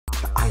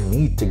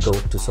need to go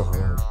to Soho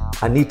Road.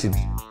 I need to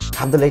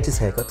have the latest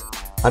haircut.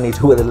 I need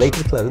to wear the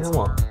latest clothes. You know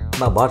what?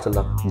 मैं बाहर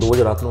चला 2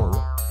 बजे रात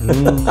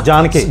को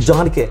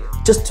जान के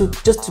just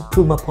to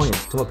prove my point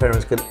to my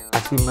parents that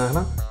actually man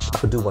I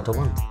could do what I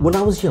want. When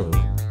I was young,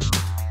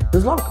 there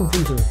was a lot of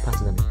confusion in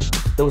Pakistan.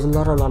 There was a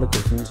lot of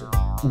confusion.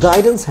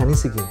 Guidance है नहीं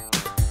सीखी.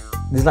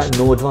 There's like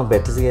नौजवान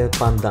बैठे थे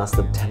 5,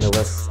 10, 10 of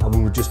us, and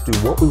we would just do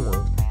what we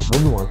want,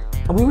 when we want,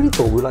 and we really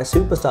thought we were like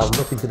superstars.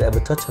 Nothing could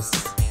ever touch us.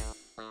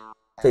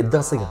 So it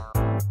does again.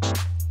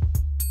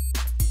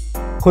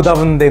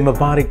 खुदावंद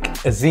मुबारक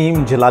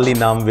अजीम जलाली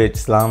नाम विच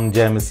सलाम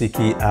जय मसीह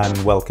की and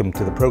welcome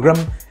to the programme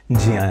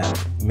जी आया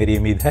मेरी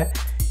उम्मीद है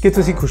कि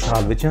तुसी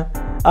खुशहाल विच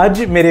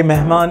अज मेरे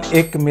मेहमान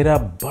एक मेरा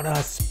बड़ा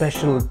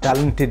स्पेशल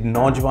टैलेंटेड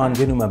नौजवान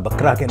जिन्हों मैं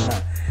बकरा कहना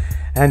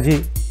हाँ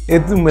जी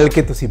इदू मिल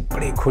के तुसी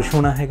बड़े खुश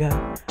होना हैगा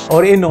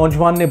और ये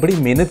नौजवान ने बड़ी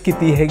मेहनत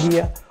की हैगी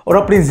आ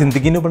और अपनी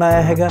ज़िंदगी ने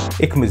बनाया हैगा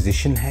एक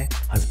म्यूजिशियन है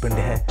हस्बैंड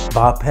है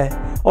बाप है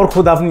और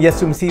खुदावंद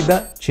यसू मसीह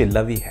दा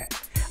चेला भी है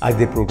अज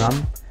दे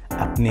प्रोग्राम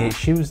अपने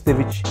इश्यूज़ ਦੇ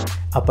ਵਿੱਚ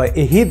ਆਪਾਂ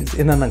ਇਹੀ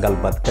ਇਹਨਾਂ ਨਾਲ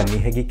ਗੱਲਬਾਤ ਕਰਨੀ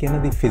ਹੈਗੀ ਕਿ ਇਹਨਾਂ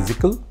ਦੀ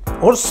ਫਿਜ਼ੀਕਲ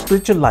ਔਰ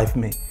ਸਪਿਰਿਚੁਅਲ ਲਾਈਫ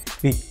में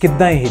ਵੀ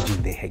ਕਿੱਦਾਂ ਇਹ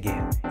ਜੀਂਦੇ ਹੈਗੇ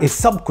ਇਹ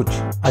ਸਭ ਕੁਝ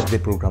ਅੱਜ ਦੇ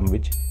ਪ੍ਰੋਗਰਾਮ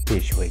ਵਿੱਚ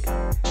ਪੇਸ਼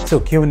ਹੋਏਗਾ ਸੋ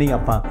ਕਿਉਂ ਨਹੀਂ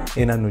ਆਪਾਂ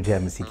ਇਹਨਾਂ ਨੂੰ ਜੈ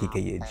ਮਸੀਹ ਕੀ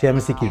ਕਹੀਏ ਜੈ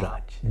ਮਸੀਹ ਕੀ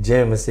ਰਾਜ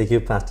ਜੈ ਮਸੀਹ ਕੀ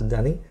pastor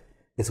Danny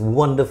it's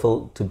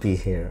wonderful to be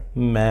hair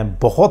ਮੈਂ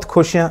ਬਹੁਤ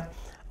ਖੁਸ਼ ਹਾਂ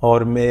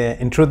ਔਰ ਮੈਂ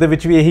ਇੰਟਰੋ ਦੇ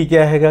ਵਿੱਚ ਵੀ ਇਹੀ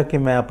ਕਿਹਾ ਹੈਗਾ ਕਿ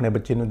ਮੈਂ ਆਪਣੇ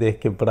ਬੱਚੇ ਨੂੰ ਦੇਖ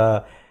ਕੇ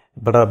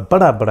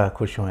बड़ा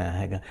खुश होया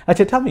हैगा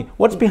अच्छा tell me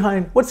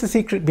what's the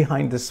secret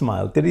behind the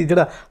smile तेरी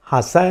जड़ा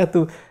हासा है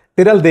तू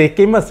तेरा देख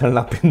के मसलना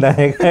लग पैंदा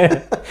हैगा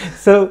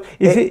so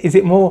is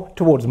it more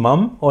towards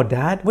mum or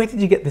dad where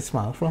did you get this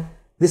smile from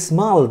this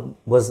smile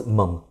was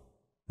mum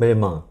मेरी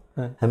माँ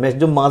हमेशा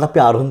जो माँ दा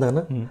प्यार हुंदा है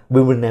ना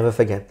we will never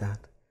forget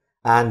that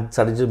and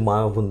साडी जो माँ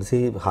हुंदी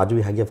सी हाज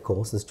भी हैगी of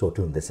course इस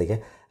छोटे हुंदे सीगे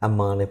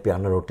माँ ने प्यार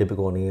नाल रोटी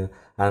पकानी है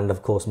and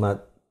of course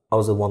I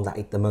was the one that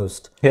ate the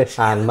most. Yes,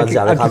 and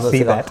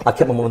I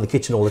kept my mom in the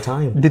kitchen all the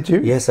time. Did you?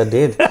 Yes, I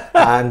did.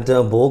 And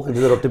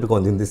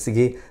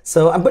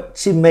so, but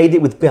she made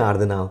it with pyar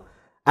now.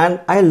 And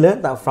I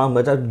learned that from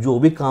her. जो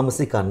भी काम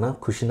से करना,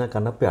 खुशी ना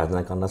करना, प्यार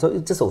ना करना. So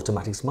it's just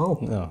automatic smile.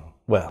 Oh,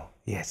 well,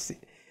 yes.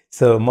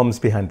 So mom's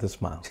behind the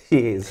smile.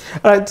 She is.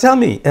 All right, tell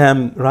me,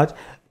 Raj.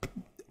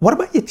 What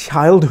about your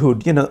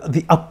childhood, you know,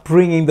 the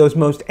upbringing, those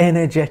most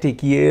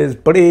energetic years,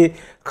 बड़े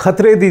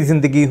खतरे दी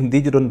ज़िंदगी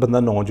हुंदी जदों बंदा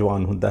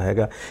नौजवान हुंदा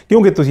हैगा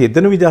क्योंकि तुसीं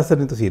इधर भी जा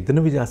सकदे तुसीं इधर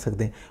भी जा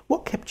सकदे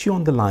What kept you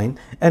on the line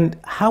and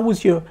how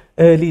was your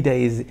early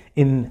days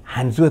in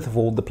Handsworth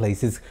of all the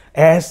places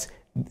as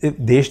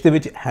देश दे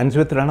विच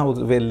Handsworth रहना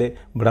उस वेले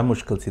बड़ा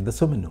मुश्किल सी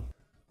दसो मैनूं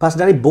पास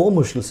डैडी बहुत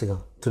मुश्किल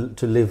सीगा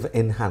to live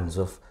in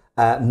Handsworth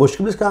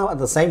मुश्किल सीगा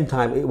at the same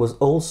time it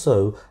was also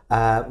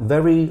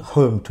very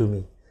home to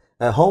me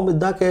home in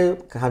that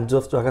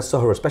Handsworth to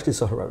Soho Road, especially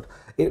Soho Road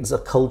it's a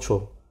cultural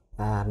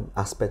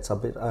aspects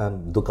of it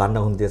दुकाना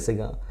हुंदी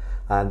सीगा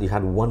and you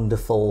had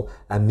wonderful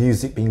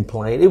music being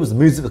played it was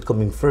music was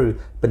coming through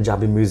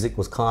Punjabi music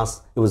was class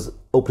it was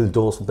opening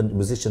doors for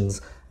musicians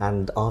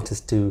and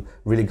artists to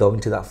really go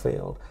into that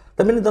field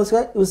the minute those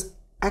guys it was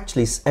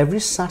actually every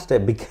Saturday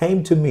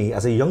became to me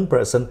as a young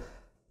person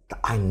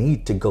I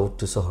need to go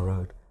to Soho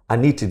Road I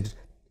need to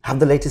have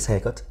the latest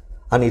haircut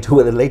I need to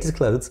wear the latest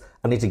clothes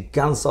I need to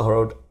get on Soho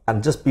Road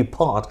and just be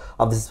part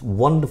of this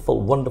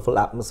wonderful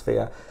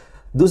atmosphere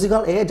दूसरी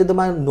गल ये जब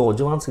मैं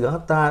नौजवान सीगा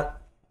that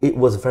it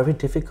was very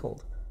difficult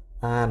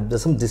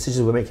there's some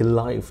decisions we make in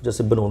life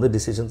just बनाने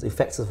decisions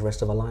affects us for the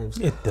rest of our lives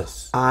it does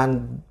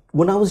and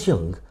when I was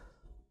young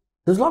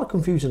there was a lot of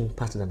confusion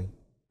Pastor Danny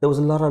there was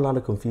a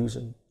lot of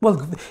confusion well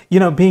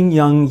you know being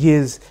young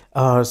years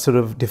are sort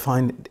of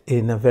defined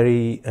in a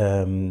very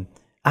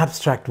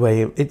abstract way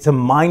it's a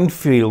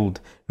minefield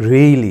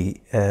really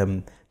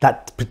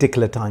that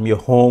particular time your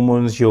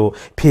hormones your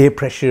peer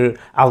pressure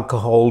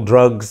alcohol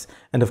drugs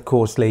and of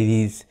course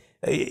ladies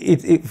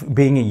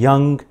being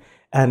young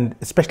and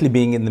especially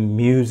being in the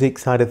music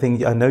side of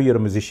things I know you're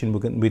a musician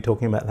we're going to be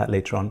talking about that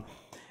later on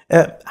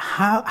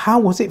how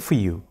was it for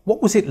you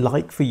what was it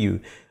like for you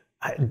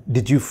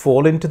did you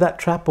fall into that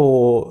trap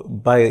or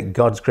by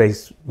God's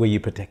grace were you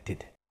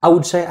protected I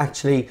would say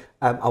actually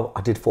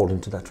I did fall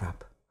into that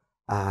trap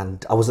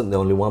and I wasn't the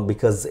only one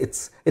because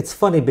it's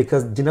funny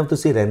because you know to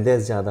see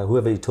there's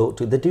whoever you talk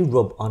to they do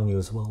rub on you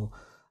as well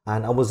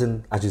and I was in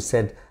as you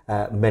said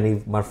many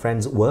of my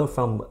friends were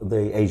from the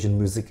Asian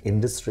music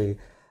industry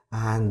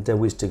and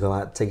we used to go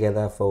out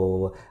together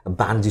for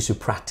bands used to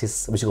practice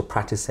we used to go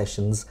practice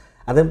sessions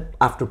and then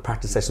after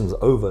practice sessions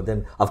was over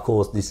then of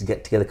course we used to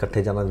get together katte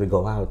jana we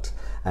go out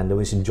and we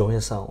used to enjoy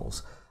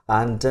ourselves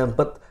and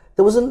but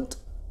there wasn't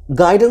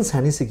guidance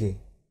है नहीं सीखी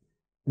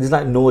There's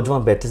like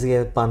नौजवान बैठे थे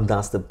 5,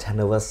 10, 10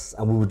 of us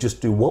and we would just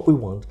do what we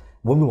want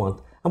when we want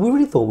and we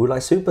really thought we were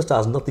like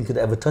superstars nothing could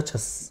ever touch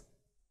us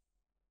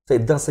so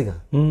it does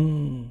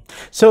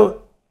so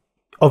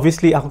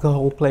obviously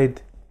alcohol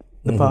played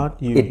the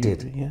part it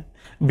did yeah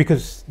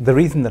because the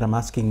reason that I'm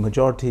asking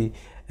majority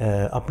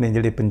अपने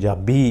ਜਿਹੜੇ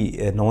ਪੰਜਾਬੀ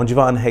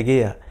ਨੌਜਵਾਨ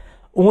ਹੈਗੇ ਆ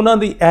ਉਹਨਾਂ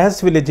ਦੀ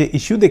ਇਸ ਵੇਲੇ ਜੇ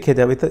issue ਦੇਖਿਆ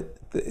ਜਾਵੇ ਤਾਂ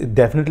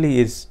definitely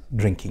is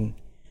drinking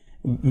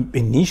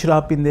ਇੰਨੀ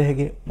ਸ਼ਰਾਬ ਪੀਂਦੇ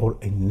ਹੈਗੇ ਔਰ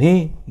ਇੰਨੇ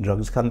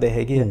ਡਰੱਗਸ ਖਾਂਦੇ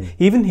ਹੈਗੇ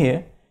even here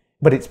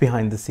but it's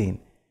behind the scene,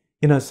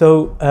 you know. So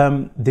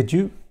did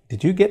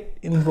you get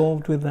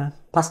involved with that?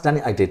 Pastor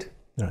Danny, I did.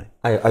 Right.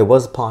 I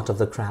was part of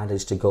the crowd. I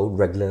used to go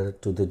regular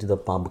to the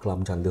pub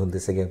club jande hunde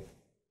sige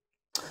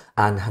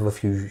and have a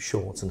few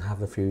shots and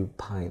have a few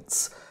pints,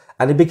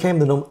 and it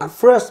became the norm. At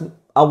first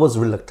I was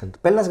reluctant,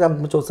 pehla saga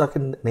main socha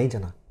कि nahi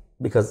jana,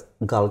 because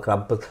gal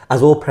crab,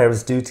 as all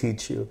parents do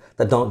teach you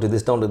that don't do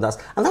this, don't do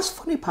that. And that's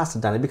funny,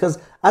 Pastor Danny, because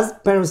as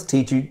parents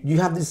teach you,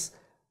 you have this,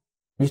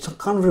 you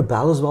kind of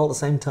rebel as well at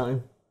the same time.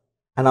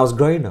 And I was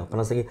growing up and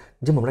I was thinking,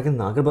 Jim, I'm not going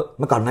to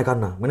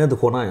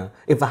but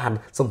if I had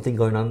something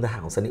going on in the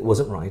house and it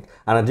wasn't right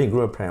and I didn't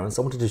grow up parents,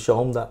 I wanted to show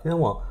them that, you know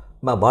what,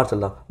 मैं बाहर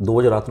चला 2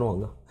 बजे रात को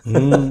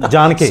आऊँगा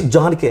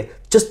जान के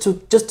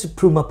just to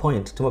prove my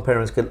point to my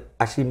parents that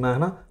actually मैं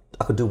ना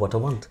I could do what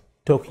I want.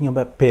 Talking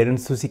about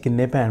parents, ਤੁਸੀਂ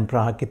ਕਿੰਨੇ ਭੈਣ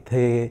ਭਰਾ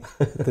ਕਿੱਥੇ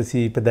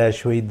ਤੁਸੀਂ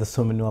ਪੈਦਾਇਸ਼ ਹੋਈ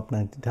ਦੱਸੋ ਮੈਨੂੰ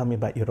ਆਪਣਾ, tell me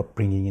about your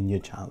upbringing in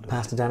your childhood.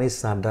 Pastor Danny,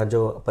 ਸਾਡਾ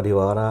ਜੋ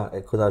ਪਰਿਵਾਰ ਆ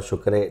ਖੁਦਾ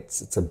ਸ਼ੁਕਰ ਹੈ,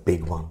 it's a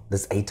big one.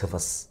 There's 8 of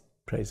us.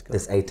 Praise God.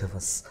 There's 8 of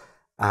us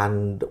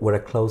and we're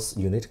a close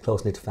unit,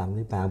 close knit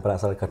family. ਭੈਣ ਭਰਾ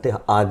ਸਾਰੇ ਇਕੱਠੇ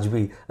ਅੱਜ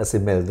ਵੀ ਅਸੀਂ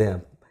ਮਿਲਦੇ ਹਾਂ.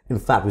 In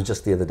fact, it was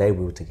just the other day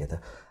we were together,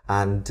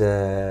 and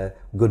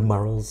good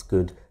morals,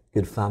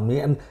 good family,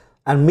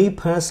 and me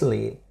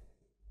personally,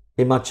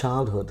 in my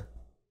childhood,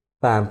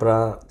 ਭੈਣ ਭਰਾ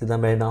ਜਿੱਦਾਂ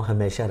ਮੇਰੇ ਨਾਲ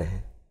ਹਮੇਸ਼ਾ ਰਹੇ,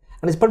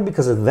 and it's probably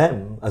because of them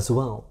as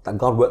well that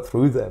God worked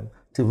through them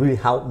to really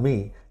help me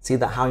see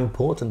that how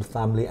important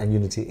family and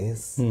unity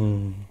is.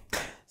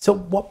 So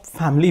what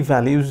family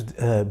values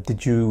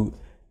did you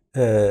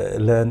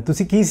learn?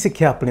 ਤੁਸੀਂ ਕੀ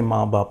ਸਿੱਖਿਆ ਆਪਣੇ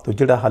ਮਾਂ-ਬਾਪ ਤੋਂ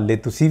ਜਿਹੜਾ ਹਾਲੇ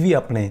ਤੁਸੀਂ ਵੀ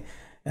ਆਪਣੇ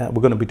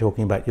we're going to be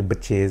talking about your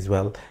ਬੱਚੇ as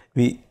well,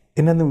 ਵੀ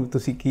ਇਹਨਾਂ ਨੂੰ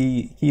ਤੁਸੀਂ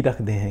ਕੀ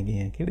ਰੱਖਦੇ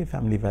ਹੈਗੇ ਆ, ਕਿਹੜੇ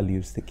ਫੈਮਿਲੀ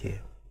ਵੈਲਿਊਜ਼ ਸਿੱਖੇ?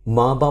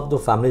 ਮਾਂ-ਬਾਪ ਤੋਂ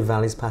ਫੈਮਿਲੀ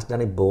ਵੈਲਿਊਜ਼ ਪਾਸਟਰ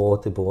ਨੇ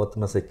ਬਹੁਤ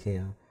ਮੈਂ ਸਿੱਖੇ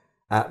ਆ.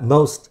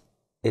 Most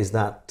is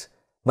that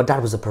my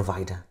dad was a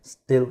provider.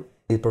 Still,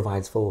 he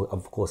provides for,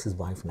 of course, his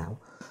wife now.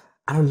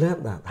 And I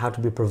learned that, how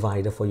to be a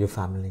provider for your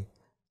family.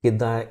 You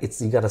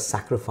got to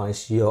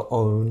sacrifice your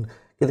own.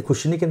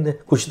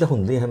 Kushi ta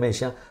hundi hai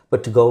hamesha,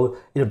 but to go,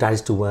 dad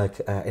used to work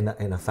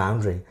in a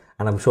foundry,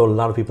 and I'm sure a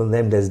lot of people in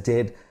them days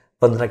did.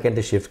 15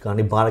 घंटे shift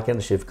करनी, 12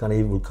 घंटे shift करनी,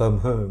 he would come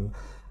home.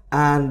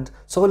 And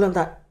so I learned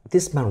that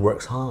this man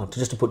works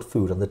hard just to put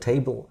food on the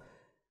table.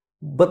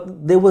 But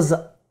there was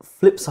a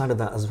flip side of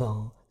that as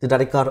well. The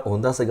daddy car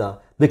onda siga,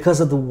 because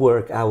of the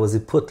work hours he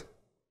put,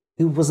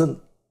 he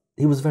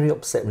was very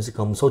upset when he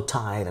come, so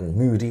tired and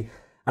moody.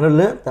 And I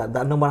learned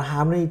that no matter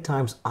how many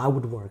times I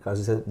would work, as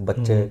you said, but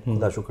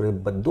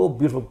 2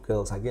 beautiful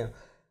girls,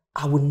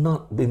 I would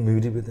not be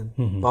moody with them.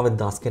 I would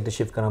 10 घंटे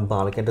shift करना,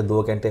 12 घंटे,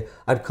 2 घंटे.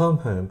 I'd come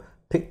home,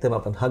 pick them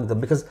up and hug them,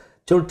 because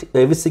चलो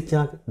ये भी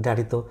सीखिया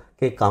daddy तो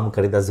कि काम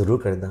करेदा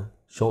ज़रूर करेदा,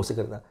 शौक से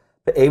करेदा,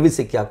 पर ये भी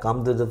सीखिया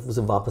काम तो जब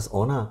उसे वापस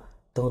आना,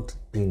 don't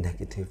be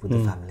negative with the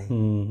family.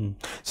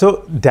 So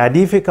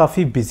daddy फिर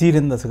काफ़ी बिजी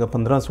रहंदा सीगा,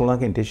 15-16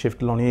 घंटे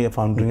शिफ्ट लाउणी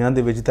फाउंड्रियां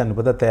दे विच तुहानूं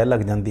पता तय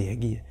लग जांदी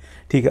हैगी है,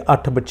 ठीक है.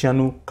 8 ਬੱਚਿਆਂ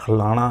ਨੂੰ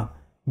ਖਿਲਾਣਾ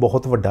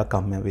बहुत ਵੱਡਾ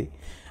ਕੰਮ ਹੈ ਵੀ,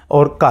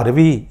 ਔਰ ਘਰ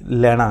ਵੀ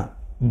ਲੈਣਾ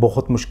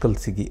ਬਹੁਤ ਮੁਸ਼ਕਲ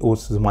ਸੀਗੀ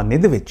ਉਸ ਜ਼ਮਾਨੇ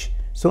ਦੇ ਵਿੱਚ.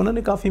 ਸੋ ਉਹਨਾਂ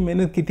ਨੇ ਕਾफ़ੀ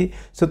ਮਿਹਨਤ ਕੀਤੀ.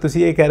 ਸੋ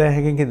ਤੁਸੀਂ ਇਹ ਕਹਿ ਰਹੇ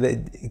ਹੈਗੇ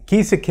ਕਿ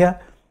ਕੀ ਸਿੱਖਿਆ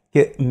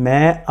ਕਿ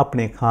ਮੈਂ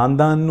ਆਪਣੇ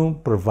ਖਾਨਦਾਨ ਨੂੰ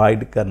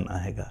ਪ੍ਰੋਵਾਈਡ ਕਰਨਾ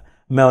ਹੈਗਾ,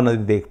 ਮੈਂ ਉਹਨਾਂ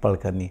ਦੀ ਦੇਖਭਾਲ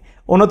ਕਰਨੀ.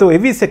 ਉਹਨਾਂ ਤੋਂ ਇਹ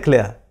ਵੀ ਸਿੱਖ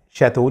ਲਿਆ,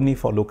 ਸ਼ਾਇਦ ਉਹ ਨਹੀਂ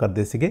ਫੋਲੋ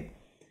ਕਰਦੇ ਸੀਗੇ,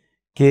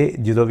 ਕਿ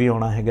ਜਦੋਂ ਵੀ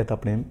ਆਉਣਾ ਹੈਗਾ ਤਾਂ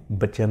ਆਪਣੇ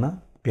ਬੱਚਿਆਂ ਨਾਲ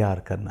ਪਿਆਰ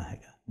ਕਰਨਾ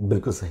ਹੈਗਾ.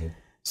 ਬਿਲਕੁਲ ਸਹੀ.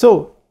 ਸੋ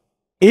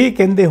ਇਹ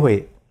ਕਹਿੰਦੇ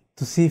ਹੋਏ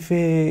ਤੁਸੀਂ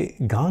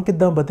ਫਿਰ ਗਾਂ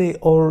ਕਿੱਦਾਂ ਵਧੇ,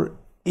 ਔਰ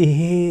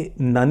ਇਹ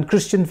ਨਾਨ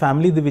ਕ੍ਰਿਸਚਨ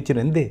ਫੈਮਿਲੀ ਦੇ ਵਿੱਚ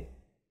ਰਹਿੰਦੇ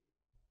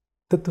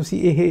ਤਾਂ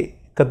ਤੁਸੀਂ ਇਹ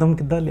ਕਦਮ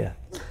ਕਿੱਦਾਂ ਲਿਆ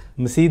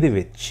ਮਸੀਹ ਦੇ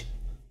ਵਿੱਚ?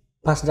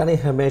 Pastor Danny,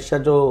 ਹਮੇਸ਼ਾ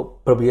ਜੋ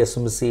ਪ੍ਰਭੂ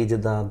ਯਿਸੂ ਮਸੀਹ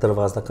ਜਿੱਦਾਂ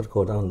ਦਰਵਾਜ਼ਾ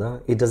ਖੜਕਾਉਂਦਾ ਹੁੰਦਾ,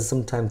 it does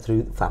sometimes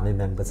through family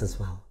members as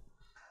well.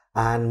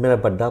 And ਮੇਰਾ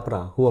ਵੱਡਾ ਭਰਾ,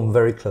 who I'm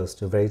very close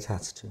to, very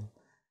attached to,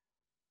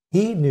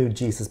 he knew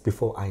Jesus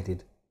before I did.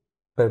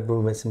 ਪਰ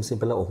ਪ੍ਰਭੂ ਯਿਸੂ ਮਸੀਹ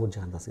ਪਹਿਲਾਂ ਉਹ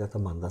ਜਾਣਦਾ ਸੀਗਾ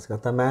ਤਾਂ ਮੰਨਦਾ ਸੀਗਾ,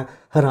 ਤਾਂ ਮੈਂ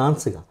ਹੈਰਾਨ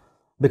ਸੀਗਾ,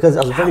 because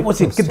I was very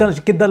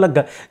close. ਕਿੱਦਾਂ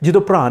ਲੱਗਾ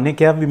ਜਦੋਂ ਭਰਾ ਨੇ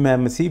ਕਿਹਾ ਵੀ ਮੈਂ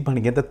ਮਸੀਹ ਬਣ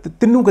ਗਿਆ, ਤਾਂ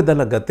ਤੈਨੂੰ ਕਿੱਦਾਂ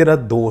ਲੱਗਾ? ਤੇਰਾ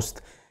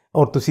ਦੋਸਤ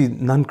ਔਰ ਤੁਸੀਂ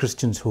ਨਾਨ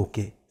ਕ੍ਰਿਸਚਨਸ ਹੋ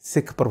ਕੇ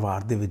ਸਿੱਖ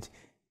ਪਰਿਵਾਰ ਦੇ ਵਿੱਚ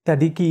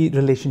ਤੁਹਾਡੀ ਕੀ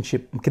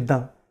ਰਿਲੇਸ਼ਨਸ਼ਿਪ ਕਿੱਦਾਂ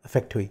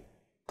ਅਫੈਕਟ ਹੋਈ?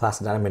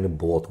 Pastor Danny, ਮੈਨੂੰ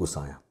ਬਹੁਤ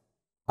ਗੁੱਸਾ ਆਇਆ.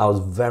 I was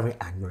very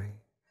angry.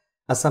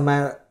 ਅਸਾਂ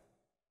ਮੈਂ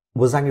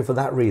was angry for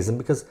that reason,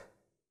 because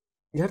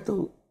ਯਾਰ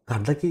ਤੂੰ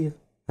ਕਰਦਾ ਕੀ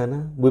ਹੈ ਨਾ?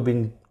 We've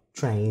been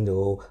trained,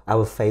 or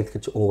our faith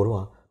ਕੁਛ ਹੋਰ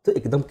ਵਾ, ਤਾਂ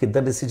ਇੱਕਦਮ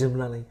ਕਿੱਦਾਂ decision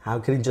ਬਣਾ ਲਈ? How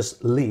can you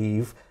just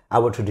leave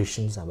our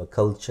traditions, our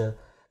culture?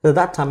 At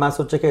that time I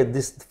ਸੋਚਿਆ ਕਿ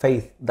this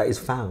faith that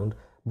is found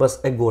ਬਸ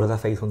ਇੱਕ ਗੋਰਾ ਦਾ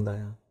faith ਹੁੰਦਾ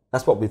ਆ.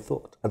 That's what we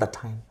thought at that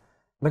time.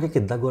 ਮੈਂ ਕਿਹਾ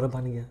ਕਿੱਦਾਂ ਗੋਰਾ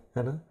ਬਣ ਗਿਆ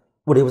ਹੈ ਨਾ?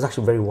 Well, he was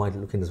actually very white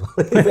looking as well.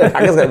 I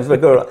guess that was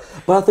very good.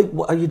 But I think,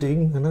 what are you doing?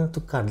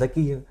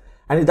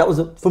 And that was,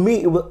 for me,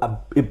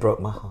 it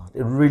broke my heart.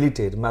 It really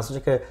did. I was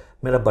like,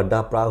 mera badda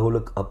pra who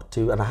look up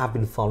to, and I have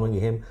been following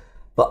him,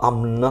 but I'm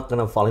not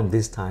going to follow him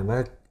this time.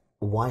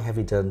 Why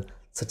have you done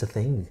such a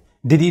thing?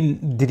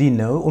 Did he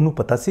know? Onu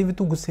pata si vi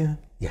tu gusse hai?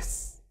 Yes.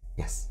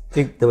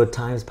 There were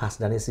times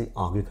Pastor Danny se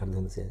argue karte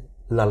hunde se,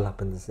 lalla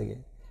pande se.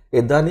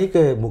 ਇਦਾਂ ਨਹੀਂ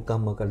ਕਿ ਮੁੱਕਾ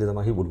ਮੱਕਾ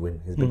ਜਿੱਦਾਂ he would win.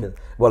 He's bigger.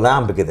 Well,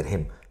 I'm bigger than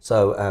him. So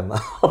I'm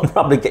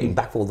probably getting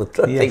back for all the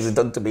things he's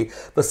done to me.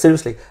 But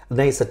seriously,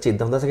 ਨਹੀਂ ਸੱਚੀ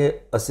ਇਦਾਂ ਹੁੰਦਾ ਸੀ ਕਿ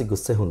ਅਸੀਂ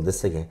ਗੁੱਸੇ ਹੁੰਦੇ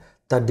ਸੀਗੇ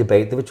ਤਾਂ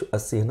ਡਿਬੇਟ ਦੇ ਵਿੱਚ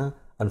ਅਸੀਂ ਨਾ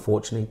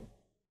unfortunately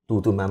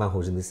ਤੂੰ ਮੈਂ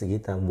ਹੋ ਜਾਂਦੀ ਸੀਗੀ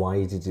ਤਾਂ why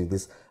did you do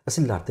this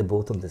ਅਸੀਂ ਲੜਦੇ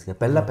ਬਹੁਤ ਹੁੰਦੇ ਸੀਗੇ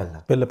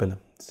ਪਹਿਲਾਂ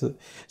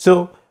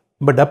ਸੋ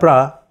ਵੱਡਾ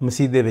ਭਰਾ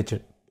ਮਸੀਹ ਦੇ ਵਿੱਚ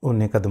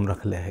ਉਹਨੇ ਕਦਮ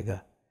ਰੱਖ ਲਿਆ ਹੈਗਾ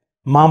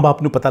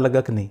ਮਾਂ-ਬਾਪ ਨੂੰ ਪਤਾ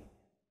ਲੱਗਾ ਕਿ ਨਹੀਂ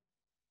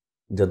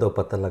ਜਦੋਂ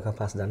ਪਤਾ ਲੱਗਾ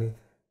ਫਸ ਜਾਣੀ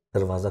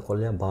ਦਰਵਾਜ਼ਾ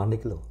ਖੋਲ੍ਹਿਆ ਬਾਹਰ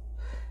ਨਿਕਲੋ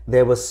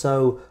they were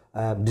so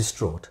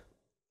distraught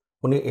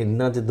ਉਹਨੇ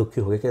ਇੰਨਾ ਜਿਹਾ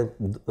ਦੁਖੀ ਹੋ ਗਏ ਕਿ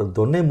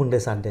ਦੋਨੇ ਮੁੰਡੇ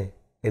ਸਾਡੇ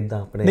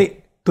ਇਦਾਂ ਆਪਣੇ ਨਹੀਂ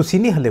ਤੁਸੀਂ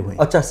ਨਹੀਂ ਹਲੇ ਹੋਏ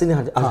ਅੱਛਾ ਅਸੀਂ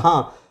ਨਹੀਂ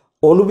ਹਾਂ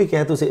ਉਹਨੂੰ ਵੀ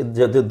ਕਿਹਾ ਤੁਸੀਂ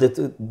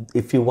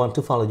if you want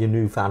to follow your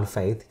new found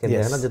faith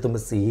ਕਹਿੰਦੇ ਨਾ ਜੇ ਤੁਮ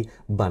ਮਸੀਹ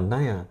ਬਣਨਾ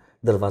ਆ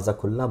ਦਰਵਾਜ਼ਾ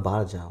ਖੁੱਲ੍ਹਾ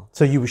ਬਾਹਰ ਜਾਓ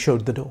so you were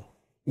showed the door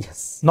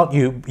yes not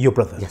you your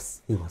brother yes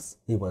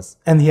he was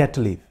and he had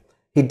to leave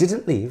he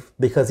didn't leave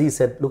because he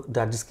said look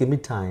dad just give me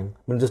time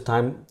just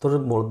time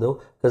more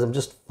though because I'm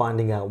just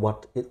finding out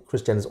what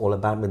Christian is all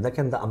about that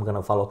I'm going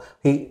to follow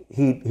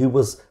he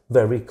was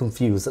very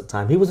confused at the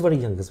time he was very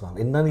young as well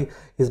he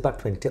was about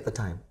 20 at the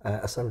time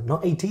sorry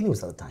not 18 he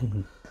was at the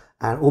time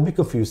and all be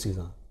confused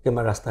ਸੀਗਾ ਕਿ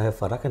ਮੈਂ ਰਸਤਾ ਹੈ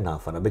ਫਰਕ ਹੈ ਨਾ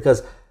ਫਰਕ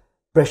because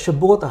pressure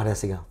ਬਹੁਤ ਆ ਰਿਹਾ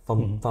ਸੀਗਾ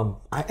from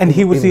and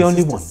he was the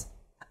only one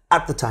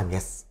at the time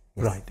yes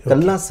right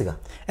ਕੱਲਾ ਸੀਗਾ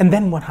and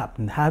then what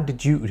happened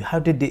how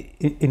did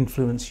it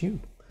influence you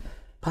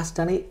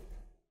Pastor Danny,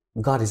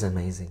 God is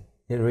amazing.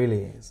 It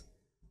really is.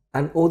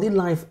 And ਉਹਦੀ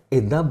life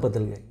ਇੱਦਾਂ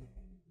ਬਦਲ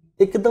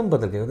ਗਈ ਇੱਕਦਮ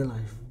ਬਦਲ ਗਈ ਉਹਦੀ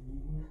ਲਾਈਫ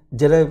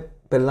ਜਿਹੜੇ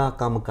ਪਹਿਲਾਂ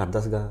ਕੰਮ ਕਰਦਾ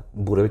ਸੀਗਾ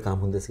ਬੁਰੇ ਵੀ ਕੰਮ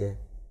ਹੁੰਦੇ ਸੀਗੇ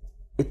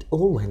it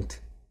all went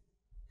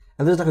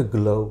and there's like a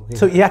glow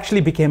so he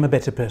actually became a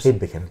better person he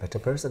became a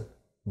better person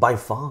by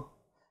far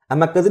and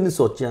ਮੈਂ ਕਦੇ ਨਹੀਂ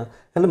ਸੋਚਿਆ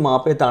ਕਹਿੰਦੇ ਮਾਂ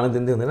ਪਿਓ ਤਾਣੇ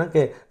ਦਿੰਦੇ ਹੁੰਦੇ ਨਾ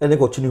ਕਿ ਇਹਨੇ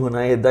ਕੁਛ ਨਹੀਂ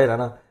ਹੋਣਾ ਇੱਦਾਂ ਹੀ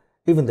ਰਹਿਣਾ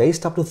even they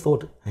stopped to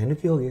thought ਇਹਨੂੰ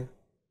ਕੀ ਹੋ ਗਿਆ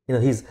You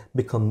know, he's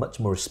become much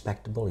more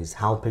respectable. He's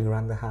helping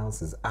around the house.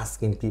 He's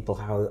asking people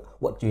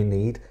what do you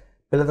need.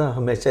 I would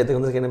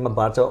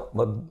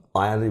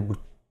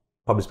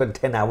probably spend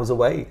 10 hours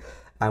away.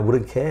 I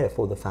wouldn't care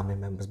for the family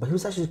members. But he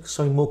was actually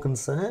showing more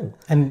concern.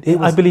 And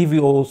I believe he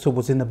also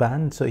was in a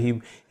band, so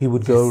he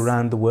would go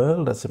around the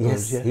world, I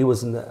suppose. Yes, he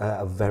was in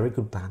a very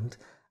good band.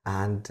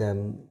 And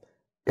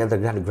they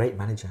had a great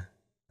manager.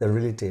 They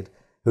really did.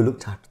 Who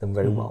looked after them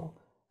very well.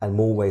 In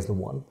more ways than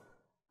one.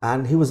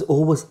 And he was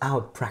always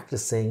out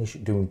practicing,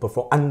 doing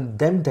perform. And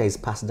them days,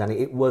 Pastor Danny,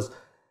 it was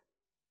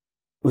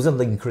on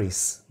the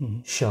increase.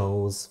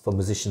 Shows for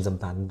musicians and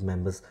band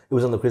members. It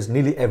was on the increase.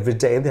 Nearly every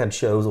day they had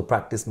shows or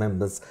practice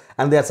members,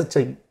 and they had such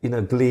a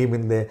gleam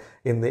in their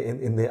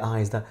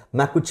eyes that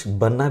मैं कुछ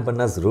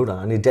बनना ज़रूर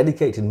है. And he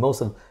dedicated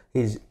most of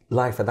his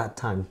life at that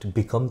time to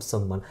become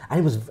someone. And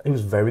he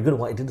was very good at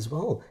what he did as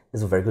well. He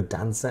was a very good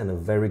dancer and a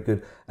very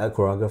good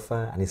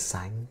choreographer, and he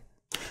sang.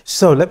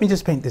 So let me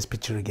just paint this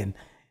picture again.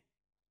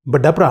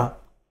 ਵੱਡਾ ਭਰਾ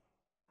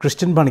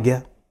Christian ਬਣ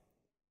ਗਿਆ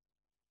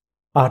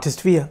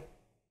artist ਵੀ ਆ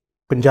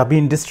Punjabi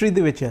industry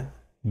ਦੇ ਵਿੱਚ ਆ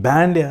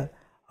band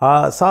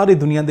ਆ ਸਾਰੀ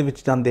ਦੁਨੀਆ ਦੇ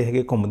ਵਿੱਚ ਜਾਂਦੇ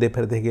ਹੈਗੇ ਘੁੰਮਦੇ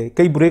ਫਿਰਦੇ ਹੈਗੇ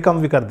ਕਈ ਬੁਰੇ ਕੰਮ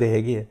ਵੀ ਕਰਦੇ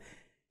ਹੈਗੇ ਆ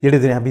ਜਿਹੜੇ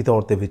ਦੁਨਿਆਵੀ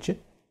ਤੌਰ ਤੇ ਵਿੱਚ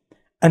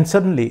ਐਂਡ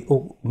ਸਡਨਲੀ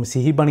ਉਹ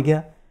ਮਸੀਹੀ ਬਣ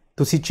ਗਿਆ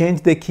ਤੁਸੀਂ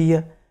ਚੇਂਜ ਦੇਖੀ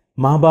ਆ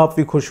ਮਾਂ-ਬਾਪ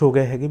ਵੀ ਖੁਸ਼ ਹੋ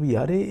ਗਏ ਹੈਗੇ ਵੀ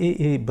ਯਾਰ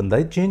ਇਹ ਬੰਦਾ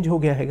ਹੀ ਚੇਂਜ ਹੋ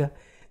ਗਿਆ ਹੈਗਾ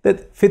ਤੇ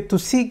ਫਿਰ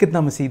ਤੁਸੀਂ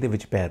ਕਿੱਦਾਂ ਮਸੀਹ ਦੇ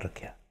ਵਿੱਚ ਪੈਰ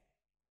ਰੱਖਿਆ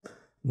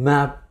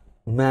ਮੈਂ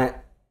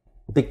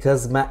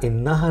ਬਿਕਾਜ਼ ਮੈਂ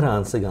ਇੰਨਾ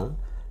ਹੈਰਾਨ ਸੀਗਾ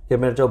ਕਿ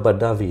ਮੇਰਾ ਜੋ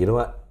ਵੱਡਾ ਵੀਰ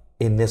ਵਾ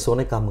ਇੰਨੇ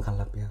ਸੋਹਣੇ ਕੰਮ ਕਰਨ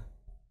ਲੱਗ ਪਿਆ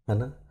ਹੈ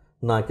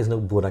ਨਾ ਕਿਸੇ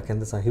ਨੂੰ ਬੁਰਾ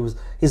ਕਹਿੰਦਾ ਸੀ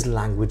his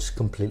language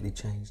completely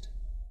changed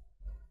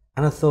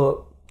and I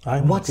thought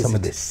what is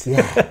this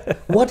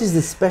what is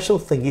this special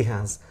thing he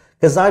has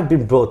because I've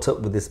been brought up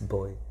with this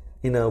boy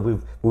you know we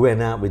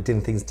went out we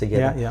did things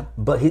together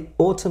but he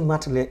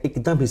automatically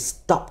he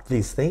stopped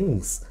these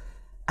things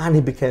and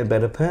he became a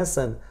better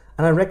person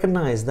and I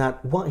recognize that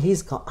what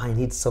he's got I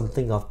need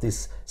something of this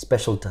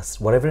special dust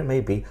whatever it may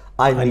be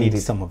I need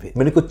some of it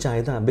मैंने कुछ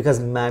चाहिए because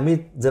मैं भी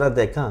जरा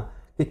देखा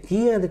कि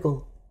क्या है देखो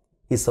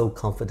he's so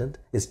confident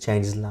he's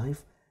changed his life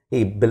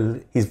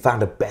he's found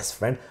a best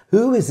friend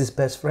who is his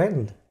best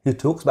friend he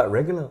talks about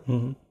regular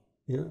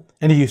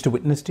and he used to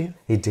witness to you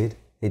he did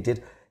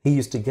he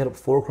used to get up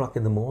 4 o'clock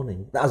in the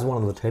morning that was one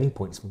of the turning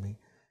points for me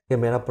कि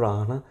मेरा भरा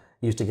ना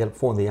used to get up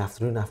 4 in the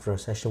afternoon after a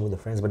session with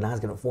the friends but now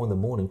he's getting up 4 in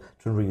the morning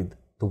to read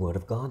the word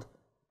of God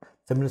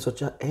फिर मैंने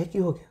सोचा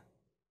क्या हो गया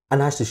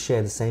and I used to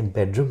share the same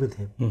bedroom with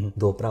him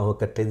दो भरा हो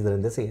इकट्ठे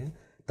रहंदे सी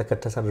ਤਾਂ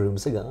ਇਕੱਠਾ ਸਾਡਾ ਰੂਮ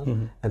ਸੀਗਾ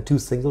and 2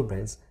 single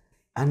beds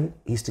and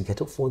he used to get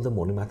up 4 in the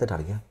morning ਮੈਂ ਤਾਂ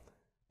ਡਰ ਗਿਆ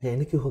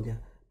ਇਹਨੇ ਕੀ ਹੋ ਗਿਆ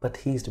but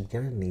he used to get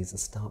on his knees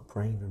and start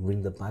praying and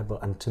reading the Bible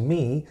and to me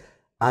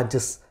I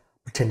just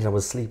pretended I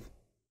was asleep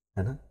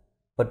है ना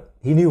but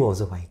he knew I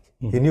was awake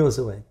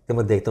ਤੇ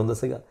ਮੈਂ ਦੇਖਦਾ ਹੁੰਦਾ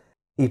ਸੀਗਾ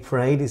he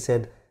prayed he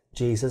said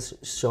Jesus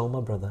show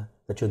my brother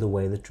that you're the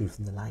way the truth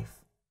and the life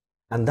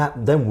and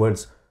them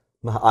words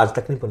मैं आज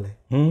तक नहीं भूले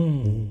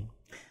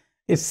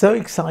It's so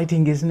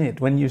exciting, isn't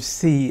it, when you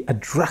see a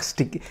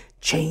drastic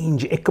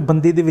change. एक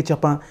बंदे दे विच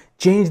आपां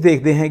change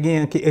देखदे हैगे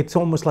हैं कि it's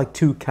almost like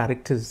two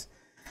characters.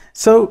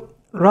 So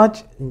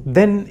Raj,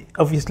 then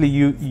obviously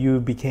you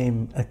became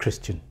a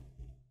Christian.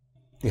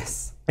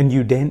 Yes. And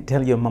you didn't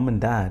tell your mum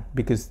and dad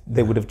because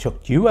they would have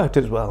chucked you out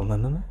as well.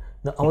 No.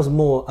 No, I was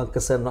more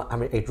concerned. I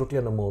mean, 8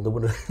 roti no more.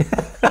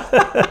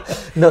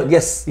 No,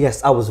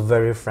 yes, I was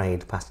very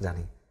afraid, Pastor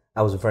Danny.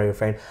 I was very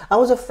afraid. I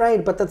was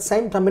afraid, but at the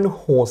same time,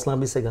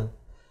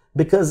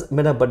 because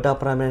mera badda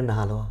pra mere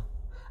naal.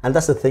 And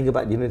that's the thing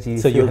about unity.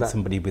 So you had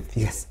somebody with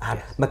you. Yes, I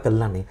had.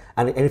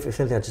 And if it's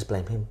anything, I just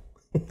blame him.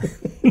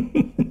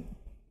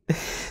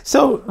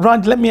 So,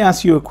 Raj, let me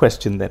ask you a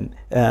question then,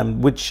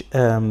 which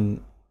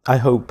I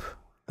hope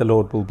the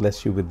Lord will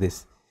bless you with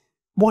this.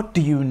 What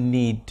do you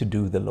need to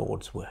do the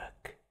Lord's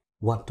work?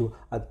 I'll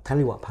tell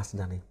you what, Pastor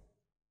Danny.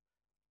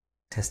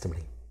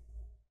 Testimony.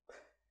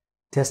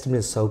 Testimony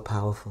is so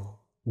powerful.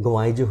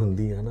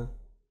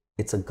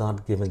 It's a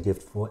God-given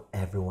gift for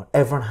everyone.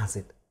 Everyone has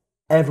it.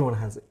 Everyone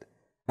has it.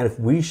 And if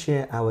we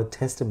share our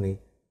testimony,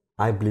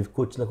 I believe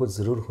kuch na kuch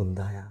zarur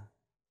hunda hai.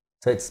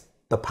 So it's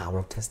the power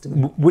of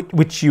testimony.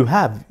 Which you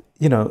have.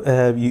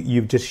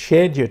 You've just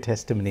shared your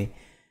testimony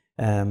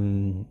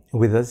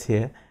with us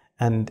here.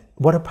 And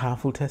what a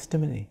powerful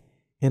testimony,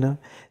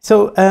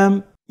 So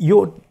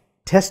your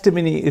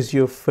testimony is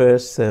your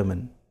first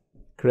sermon,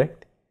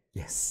 correct?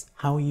 Yes.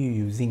 How are you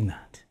using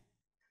that?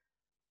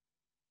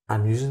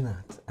 I'm using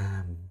that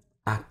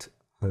at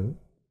home.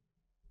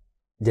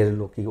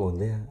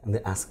 And they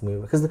ask me,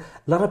 because a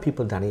lot of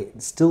people, Danny,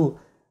 still,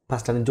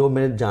 Pastor Danny,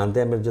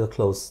 they're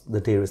close,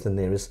 the dearest and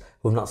nearest,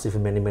 who have not seen for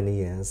many, many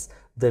years.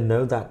 They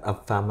know that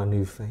I've found my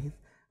new faith.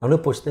 And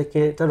what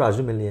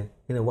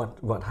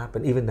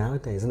happened, even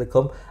nowadays. And they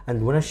come,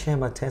 and when I share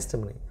my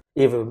testimony,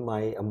 even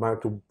my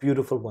marital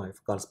beautiful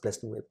wife, God's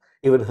blessed me with,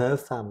 even her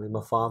family,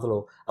 my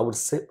father-in-law, I would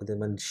sit with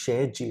him and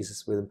share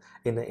Jesus with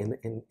him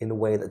in a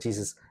way that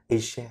Jesus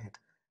is shared,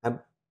 and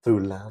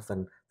through love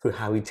and through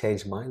how he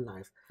changed my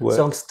life.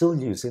 So I'm still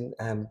using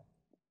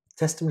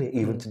testimony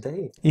even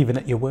today. Even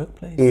at your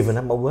workplace? Even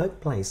at my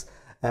workplace.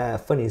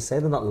 Funny you say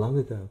that, not long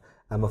ago,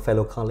 my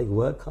fellow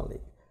work colleague,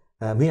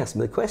 he asked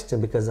me the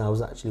question because I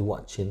was actually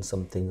watching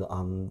something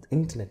on the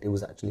internet. It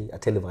was actually a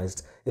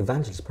televised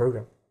evangelist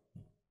program.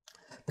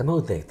 And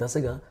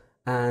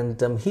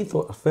he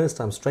thought at first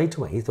time straight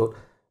away, he thought,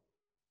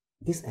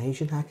 he's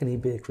Asian, how can he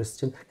be a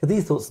Christian? Because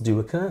these thoughts do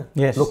occur.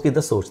 Yes. Look at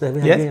the soch there.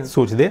 Yes,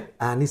 soch there.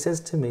 And he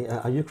says to me,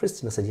 are you a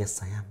Christian? I said,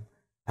 yes, I am.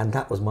 And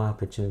that was my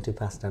opportunity,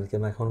 Pastor Dan, to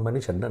get back on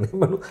money. So I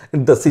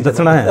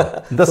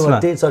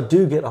did. So I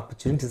do get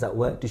opportunities at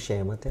work to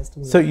share my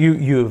testimony. So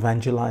you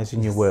evangelize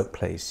in your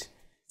workplace.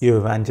 You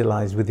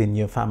evangelize within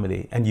your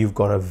family, and you've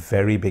got a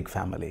very big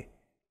family.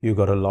 You've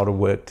got a lot of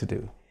work to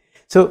do.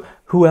 So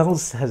who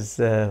else has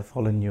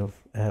following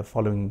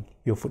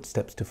your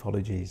footsteps to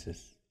follow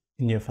Jesus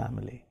in your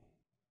family?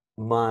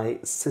 My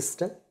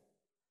sister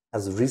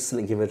has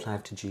recently given her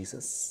life to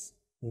Jesus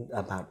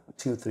about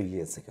 2-3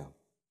 years ago.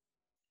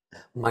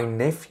 My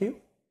nephew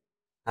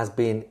has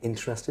been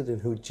interested in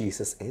who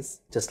Jesus is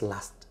just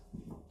last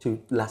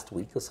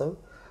week or so.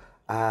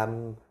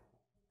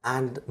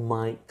 And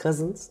my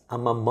cousins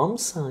on my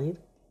mom's side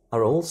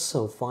are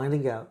also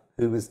finding out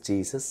who is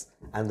Jesus,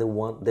 and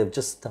they've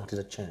just started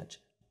a church.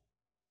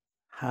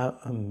 How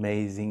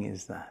amazing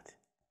is that?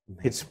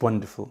 Amazing. It's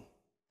wonderful.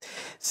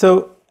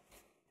 So,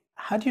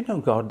 how do you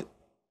know God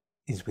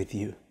is with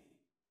you?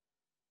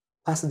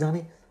 Pastor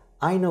Danny,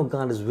 I know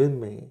God is with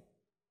me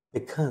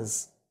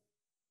because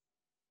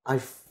I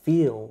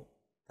feel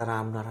that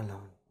I'm not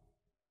alone.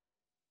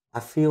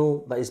 I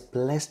feel that He's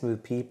blessed me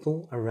with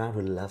people around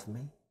who love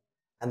me.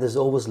 And there's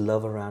always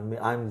love around me.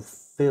 I'm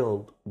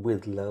filled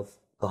with love,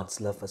 God's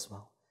love as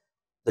well.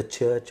 The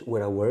church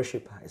where I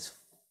worship at is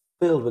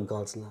filled with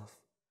God's love.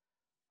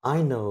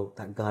 I know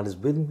that God is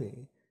with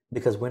me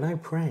because when I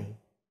pray,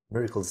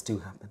 miracles do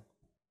happen.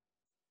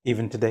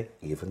 Even today?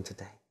 Even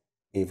today.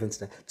 Even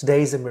today.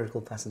 Today is a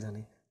miracle, Pastor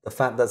Danny. The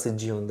fact that it's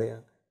jion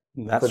there.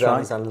 That's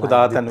right.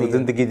 खुदा तन्नू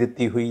ज़िंदगी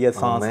दित्ती हुई है,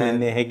 सांस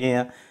लेने हैगे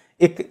हैं.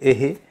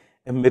 एक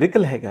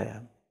miracle हैगा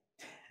यार.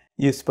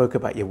 You spoke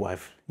about your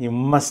wife. You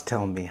must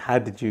tell me, how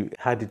did you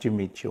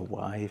meet your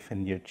wife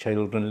and your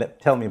children?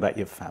 Tell me about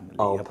your family.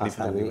 Oh,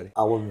 Pastor Danny,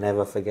 I will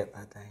never forget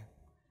that day.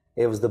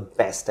 It was the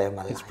best day of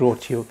my life. It's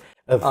brought you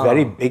a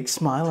very big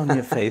smile on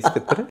your face.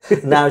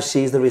 Now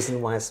she's the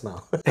reason why I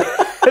smile.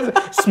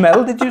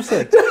 Smell, did you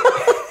say?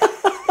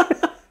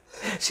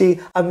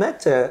 I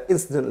met her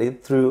incidentally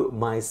through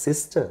my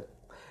sister.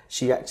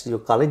 She actually,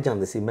 college on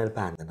this email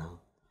band now.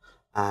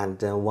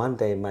 And one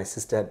day my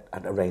sister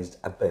had arranged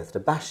a birthday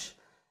bash.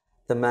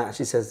 The man,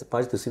 she says,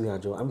 I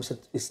said,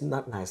 it's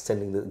not nice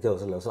sending the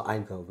girls alone, so I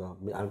go.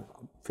 A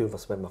few of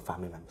us went, my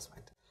family members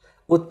went.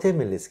 Utte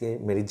milisge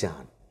meri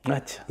jaan.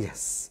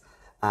 Yes.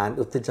 And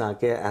utte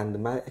jaake, and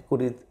my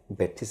kudi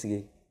bethi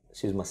sige.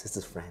 She was my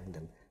sister's friend,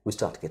 and we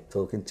started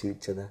talking to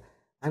each other,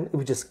 and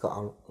we just got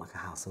on like a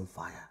house on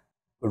fire.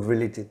 We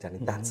really did, Danny.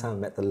 That's how I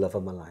met the love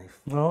of my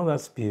life. Oh,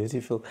 that's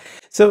beautiful.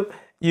 So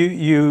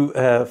you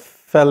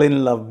fell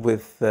in love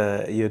with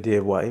your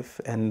dear wife,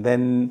 and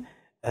then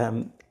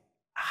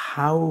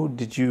how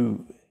did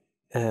you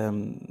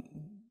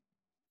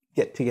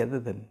get together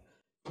then?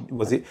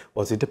 Was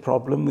it a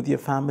problem with your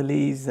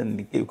families?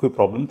 And कोई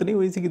problem तो नहीं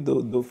हुई सी कि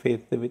दो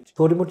faith दे विच?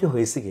 थोड़ी मोटी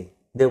हुई सी.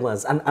 There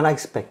was, and I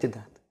expected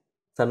that.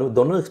 ਸਾਨੂੰ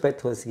ਦੋਨੋਂ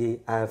ਐਕਸਪੈਕਟ ਹੋਈ ਸੀ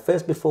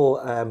first before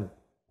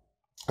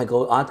I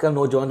go ਆਜਕੱਲ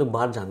ਨੌਜਵਾਨ ਤੋਂ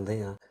ਬਾਹਰ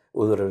ਜਾਂਦੇ ਆ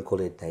whether they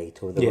call it date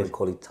or they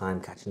call it time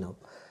catching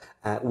up.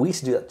 We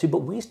used to do that too,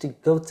 but we used to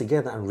go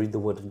together and read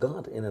the Word of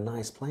God in a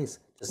nice place.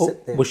 Just sit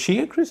there. Was she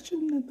a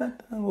Christian at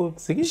that time? Or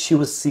she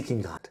was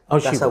seeking God.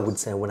 That's what I would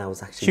say when I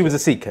was actually... She was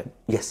a seeker?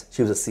 Yes,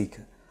 she was a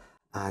seeker.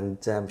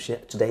 And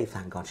today,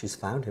 thank God, she's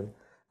found him.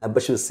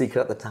 But she was a seeker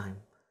at the time.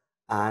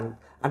 And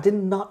I did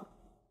not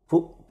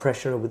put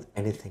pressure with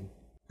anything,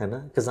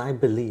 because I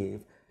believe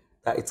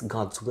that it's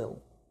God's will.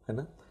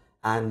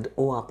 And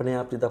apne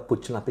aap jida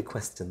puchna pe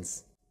questions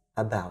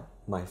about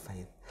my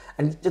faith.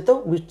 And though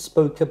we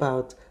spoke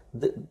about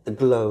the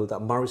glow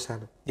that Morris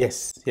had. Yes.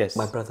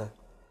 My brother.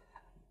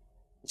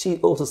 She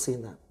also seen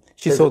that.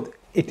 She saw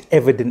it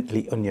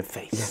evidently on your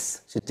face. Yes,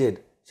 she did.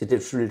 She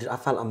did. She really did. I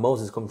felt like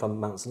Moses coming from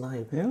Mount Sinai.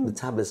 Yeah. The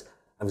tablets,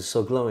 I was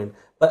so glowing.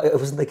 But it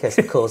wasn't the case,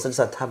 of course. I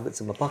just had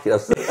tablets in my pocket. I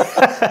was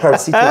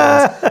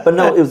paracetamol. But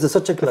no, it was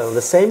such a glow,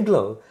 the same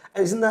glow.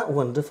 And isn't that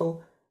wonderful?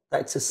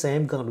 That it's the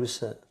same God we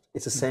serve.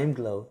 It's the same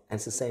glow, and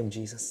it's the same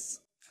Jesus.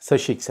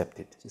 So she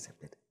accepted. She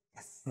accepted.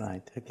 Yes.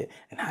 Right. Okay.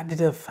 And how did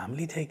her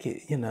family take it?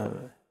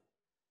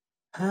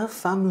 Her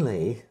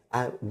family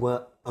were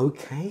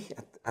okay.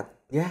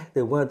 Yeah,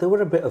 they were. There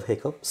were a bit of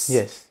hiccups.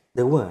 Yes,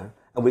 they were,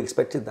 and we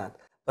expected that.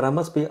 But I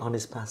must be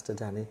honest, Pastor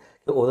Danny.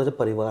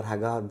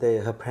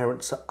 Her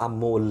parents are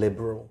more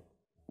liberal.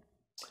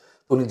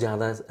 Only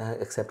ज़्यादा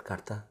accept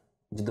करता.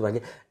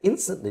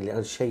 Instantly,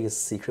 I'll share a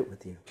secret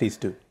with you. Please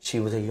do. She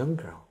was a young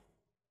girl,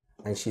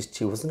 and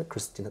she wasn't a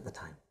Christian at the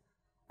time.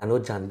 And वो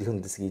जानती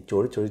हुंदी सी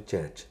चोरी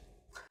church,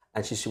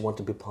 and she wanted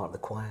to be part of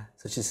the choir,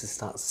 so she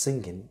started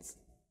singing.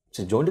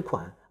 She joined the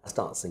choir and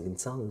started singing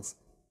songs,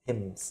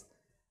 hymns.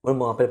 When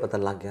my parents pata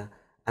lag gaya,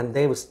 and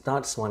they would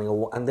start smiling,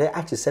 and they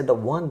actually said that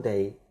one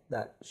day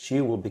that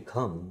she will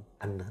become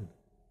a nun.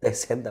 They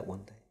said that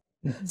one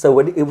day. So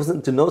when it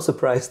wasn't to no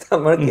surprise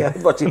that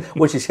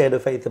when she shared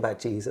her faith about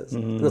Jesus.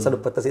 Because ਸਾਨੂੰ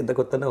ਪਤਾ ਸੀ ਇੰਦਾ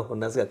ਕੁਝ ਨਾ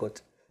ਹੋਣਾ ਸੀ ਕੁਝ.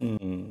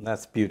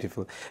 That's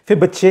beautiful. ਫਿਰ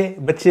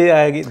ਬੱਚੇ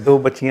ਆਏ ਦੋ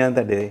ਬੱਚੀਆਂ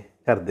ਤੁਹਾਡੇ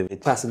ਘਰ ਦੇ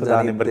ਵਿੱਚ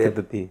ਖੁਦਾ ਨੇ ਬਰਕਤ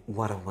ਦਿੱਤੀ.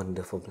 What a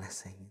wonderful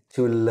blessing.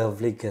 Two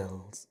lovely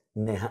girls,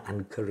 Neha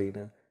and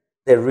Karina.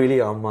 They really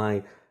are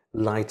my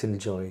light and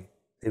joy.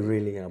 They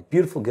really are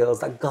beautiful girls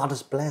that God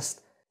has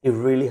blessed. He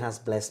really has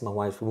blessed my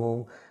wife's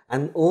womb,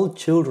 and all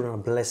children are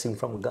a blessing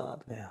from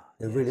God. Yeah,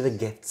 they're really the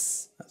gifts.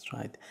 That's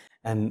right.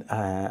 And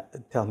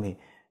tell me,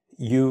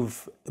 you've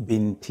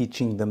been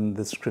teaching them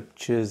the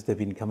scriptures.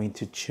 They've been coming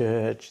to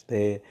church.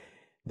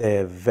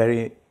 They're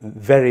very,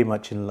 very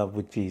much in love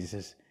with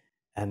Jesus.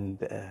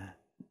 And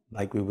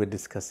like we were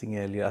discussing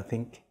earlier, I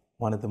think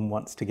one of them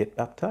wants to get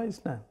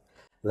baptized now.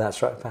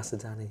 That's right, Pastor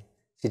Danny.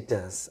 She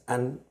does.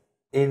 And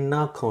in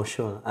our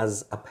conscience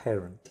as a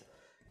parent,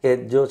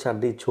 jo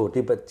chadi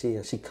choti bachchi,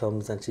 she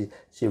comes and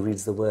she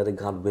reads the word of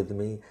God with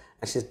me,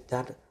 and she says,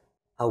 Dad,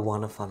 I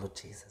want to follow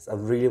Jesus. I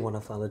really want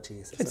to follow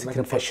Jesus. It's a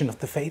confession of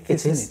the faith,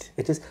 isn't it?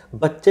 It is.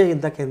 Bachche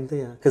inda kende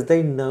hai, because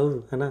they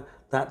know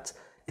that,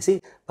 you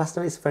see,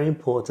 Pastor, it's very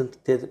important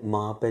that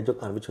maa pe jo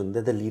ghar vich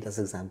hunde, they lead as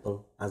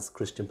example as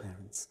Christian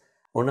parents.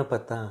 ਉਹਨਾਂ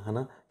ਪਤਾ ਹੈ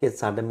ਨਾ ਕਿ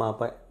ਸਾਡੇ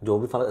ਮਾਪੇ ਜੋ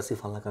ਵੀ ਅਸੀਂ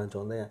follow ਕਰਨਾ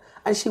ਚਾਹੁੰਦੇ ਆ,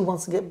 and she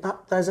wants to get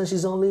baptized and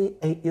she's only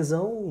 8 years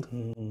old.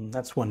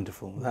 That's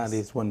wonderful. Yes. That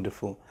is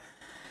wonderful.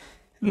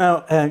 Now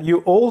you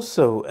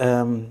also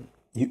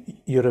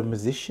you're a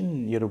musician,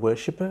 you're a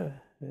worshipper.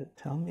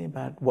 Tell me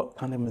about what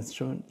kind of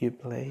instrument you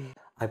play.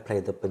 I play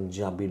the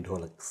Punjabi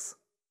dholaks,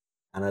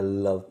 and I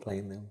love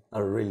playing them.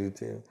 I really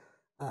do.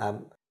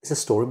 It's a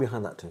story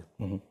behind that too.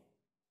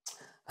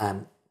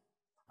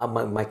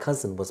 My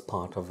cousin was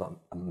part of a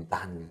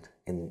band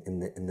in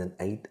the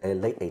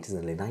late 80s and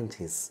early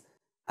 90s,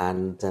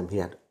 and he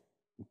had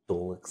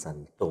dholaks and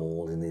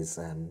dol in his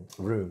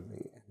room,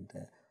 and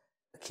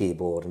a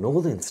keyboard and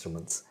all the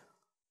instruments.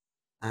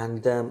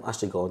 And I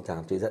should go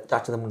down to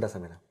Chacha da Munda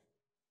sa mera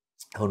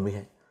ਹੁਣ ਵੀ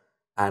ਹੈ,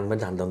 and ਮੈਂ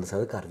ਜਾਂਦਾ ਹੁੰਦਾ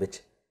ਸੀ ਘਰ ਵਿੱਚ,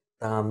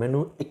 ਤਾਂ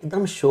ਮੈਨੂੰ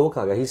ਇੱਕਦਮ ਸ਼ੌਕ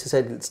ਆ ਗਿਆ. He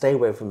said stay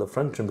away from the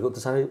front room because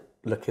ਸਾਰੇ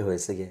ਰੱਖੇ ਹੋਏ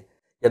ਸੀਗੇ.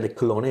 You had the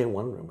colonne in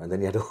one room, and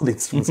then you had all the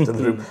instruments in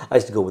the room. I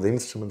used to go where the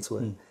instruments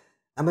were.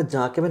 And मैं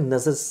जाके मैं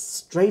नजर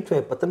straight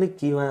away, पता नहीं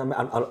क्यों,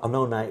 I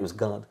know now it was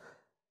God.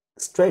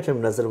 Straight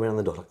away नजर went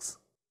on the dholaks,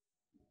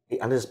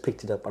 and I just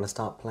picked it up and I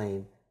started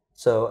playing.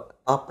 So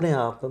अपने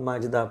आप मैं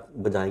जिदा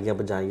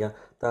बजाइया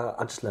ਤਾਂ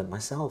I just learned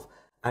myself.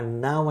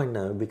 And now I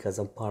know, because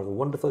I'm part of a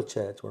wonderful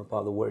church, we're part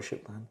of the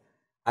worship band,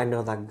 I know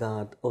that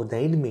God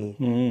ordained me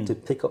to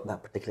pick up that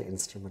particular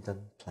instrument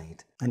and play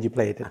it. And you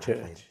play it at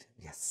church?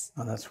 Yes.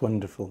 Oh, that's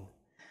wonderful.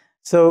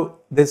 So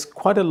there's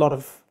quite a lot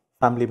of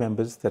family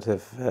members that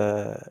have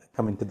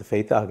come into the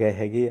faith, आ गए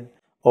हैगे,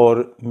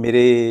 और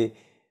मेरे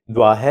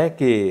दुआ है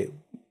कि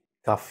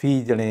काफ़ी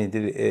जने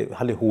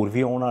हाले होर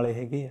भी आने वाले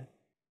हैगे,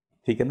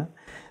 ठीक है ना?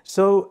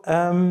 So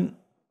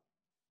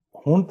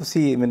ਹੁਣ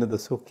ਤੁਸੀਂ ਮੈਨੂੰ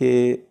ਦੱਸੋ ਕਿ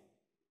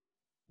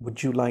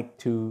would you like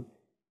to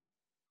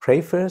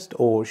pray first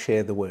or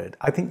share the word?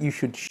 I think you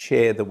should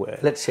share the word.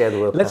 Let's share the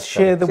word. Let's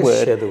share the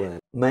word. Share the word.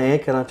 मैं ये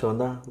कहना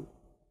चाहता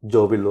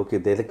जो भी लोग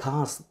देखते हैं,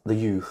 खास the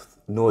youth,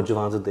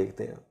 नौजवान जो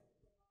देखते हैं,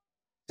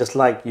 just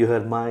like you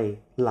heard my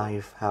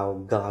life, how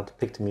God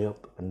picked me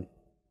up and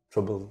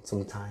trouble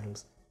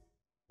sometimes.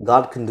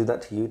 God can do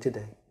that to you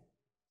today.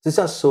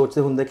 ਤੁਸੀਂ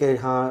ਸੋਚਦੇ ਹੁੰਦੇ ਕਿ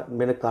ਹਾਂ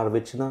ਮੇਰੇ ਘਰ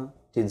ਵਿੱਚ ਨਾ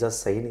ਚੀਜ਼ਾਂ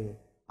ਸਹੀ ਨਹੀਂ ਹੈ.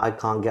 I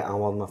can't get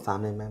on with my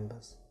family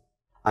members.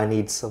 I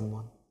need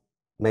someone.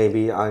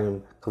 Maybe I'm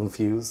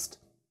confused.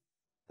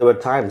 There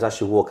were times I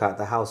should walk out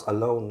the house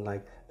alone,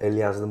 like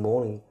early hours in the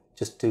morning,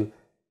 just to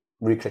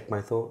recollect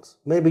my thoughts.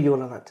 Maybe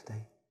you're like that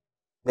today.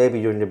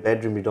 Maybe you're in your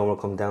bedroom, you don't want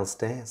to come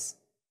downstairs.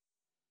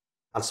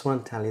 I just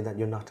want to tell you that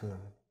you're not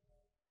alone.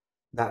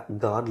 That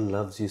God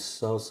loves you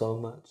so, so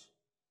much.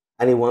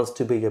 And He wants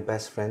to be your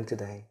best friend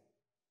today.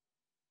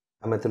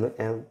 मैं तुम्हें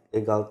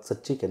एक गल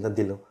सच्ची कहना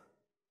दिलों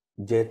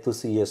जे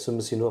तुसी यीशु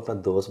मसीह नूं अपना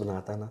दोस्त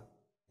बनाता ना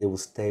He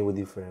will stay with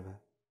you forever.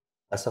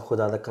 ऐसा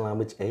खुदा दा कलाम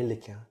विच यही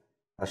लिखिया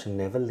I shall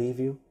never leave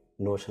you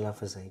nor shall I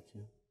forsake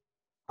you.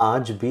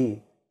 आज भी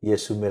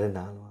यीशु मेरे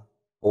नाल वा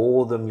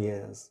all them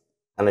years,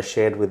 and I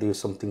shared with you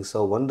something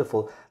so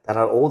wonderful that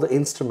are all the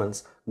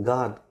instruments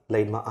God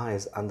laid my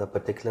eyes on the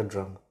particular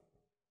drum,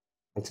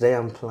 and today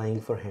I'm playing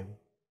for Him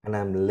and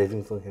I'm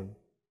living for Him.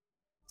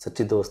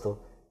 सच्ची दोस्तों,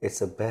 it's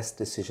the best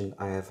decision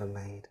I ever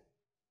made.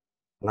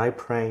 And I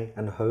pray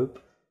and hope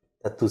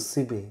that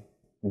तुसी भी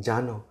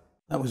जानो.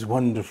 That was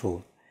wonderful.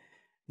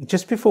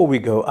 Just before we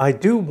go, I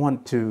do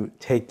want to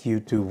take you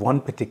to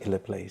one particular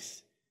place.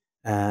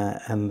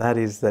 And that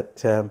is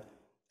that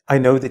I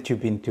know that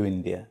you've been to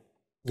India.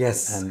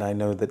 Yes. And I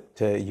know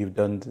that you've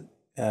done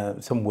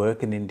some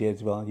work in India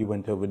as well. You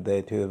went over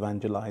there to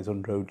evangelize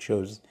on road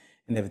shows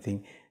and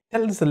everything.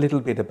 Tell us a little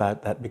bit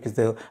about that, because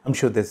I'm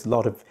sure there's a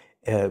lot of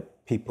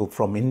people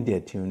from India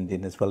tuned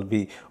in as well.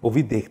 ਉਹ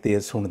ਵੀ ਦੇਖਦੇ ਆ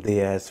ਸੁਣਦੇ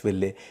ਆ ਇਸ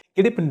ਵੇਲੇ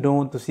ਕਿਹੜੇ ਪਿੰਡੋਂ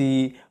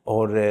ਤੁਸੀਂ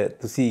ਔਰ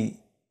ਤੁਸੀਂ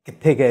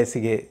ਕਿੱਥੇ ਗਏ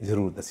ਸੀਗੇ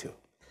ਜ਼ਰੂਰ ਦੱਸਿਓ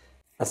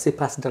ਅਸੀਂ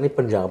ਪਾਕਿਸਤਾਨੀ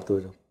ਪੰਜਾਬ ਤੋਂ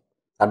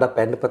ਸਾਡਾ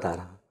ਪਿੰਡ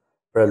ਪਤਾਰਾ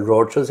ਪਰ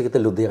ਰੋਡ ਸ਼ੋ ਸੀ ਕਿਤੇ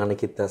ਲੁਧਿਆਣੇ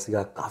ਕੀਤਾ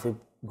ਸੀਗਾ ਕਾਫੀ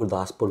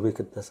ਗੁਰਦਾਸਪੁਰ ਵੀ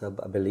ਕੀਤਾ ਸੀ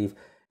I believe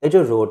ਇਹ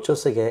ਜੋ ਰੋਡ ਸ਼ੋ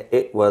ਸੀਗਾ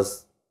it was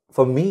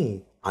for me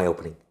eye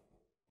opening.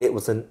 It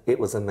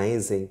was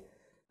amazing,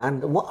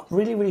 and what I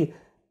really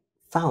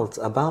felt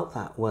about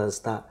that was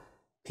that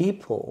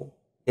people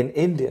in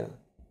India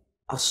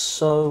are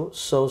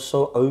so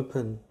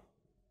open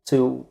to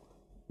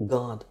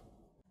God.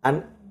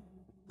 And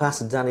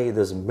Pastor Danny,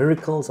 there's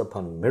miracles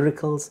upon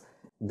miracles.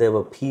 There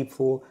were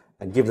people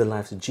that give their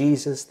life to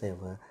Jesus. There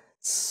were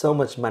so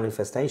much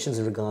manifestations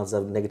in regards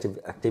of negative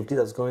activity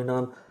that's going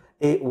on.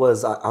 It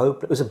was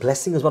a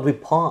blessing as well to be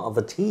part of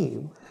a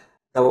team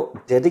that were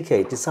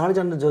dedicated. सारे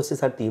जन जो सी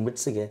सारी team which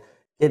सीगे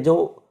कि जो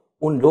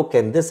उन लोग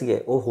कहंदे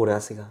सीगे वो हो रहा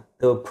सीगा.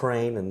 They were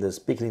praying and they were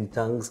speaking in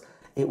tongues.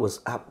 It was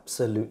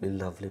absolutely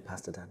lovely,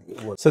 Pastor Danny. It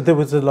was. So there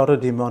was a lot of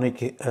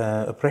demonic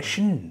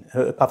oppression.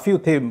 काफी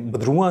उथे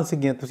बदरूआं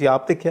सीगियां तुसी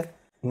आप देखिया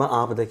मैं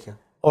आप देखिया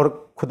और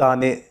खुदा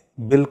ने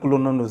बिल्कुल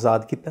उन्हां नूं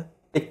आज़ाद कीता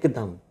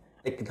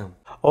एकदम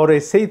और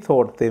इसे ही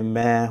तौर ते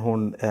मैं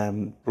हुण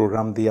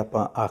प्रोग्राम दी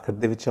आपां आखिर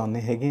दे विच आउने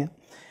हैगे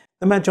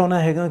आ मैं चाहुंदा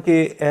हैगा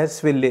कि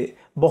इस वेले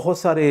बहुत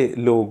सारे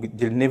लोग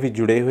जिन्ने भी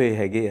जुड़े हुए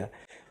हैगे आ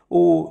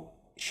ਉਹ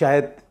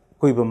शायद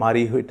कोई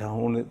बीमारी हेठा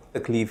होण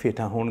तकलीफ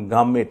हेठा होण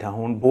गम हेठा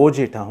होण बोझ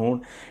हेठा होण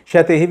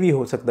शायद ਇਹ भी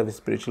हो सकता भी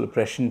स्पिरिचुअल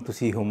ऑपरेशन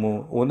ਤੁਸੀਂ ਹੋਵੋ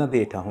ਉਹਨਾਂ ਦੇ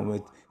हेठा ਹੋਵੋ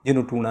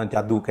ਜਿਹਨੂੰ ਟੂਣਾ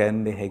ਜਾਦੂ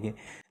ਕਹਿੰਦੇ ਹੈਗੇ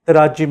ਤੇ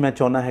ਅੱਜ ਜੀ ਮੈਂ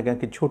ਚਾਹੁੰਦਾ ਹੈਗਾ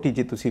ਕਿ ਛੋਟੀ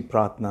ਜਿਹੀ ਤੁਸੀਂ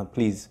ਪ੍ਰਾਰਥਨਾ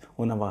ਪਲੀਜ਼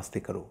ਉਹਨਾਂ ਵਾਸਤੇ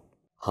ਕਰੋ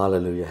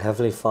Hallelujah.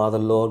 Heavenly Father,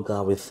 Lord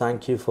God, we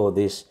thank you for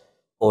this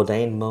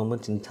ordained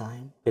moment in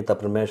time. पिता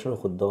परमेश्वर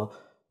खुदा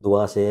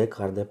दुआ से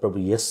करदे प्रभु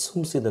यीशु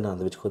मसीह दे नाम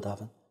दे विच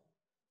खुदावन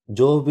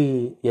जो भी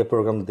ये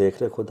प्रोग्राम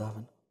देख रहे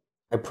खुदावन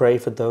I pray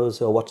for those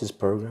who watch this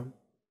program.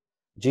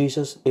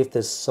 Jesus, if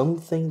there's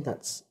something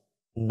that's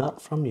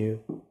not from you,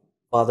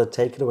 Father,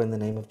 take it away in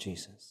the name of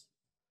Jesus.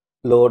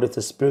 Lord, if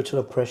there's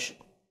spiritual oppression,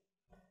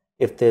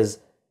 if there's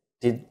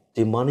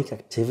demonic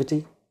activity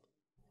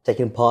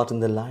taking part in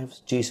their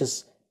lives, Jesus,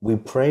 we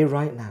pray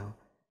right now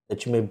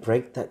that you may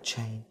break that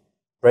chain,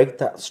 break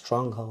that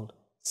stronghold,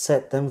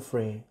 set them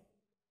free.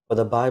 For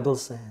the Bible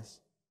says,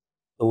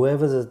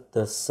 whoever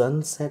the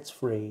Son sets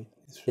free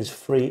is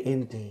free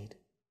indeed.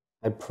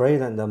 I pray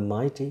that in the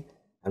mighty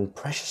and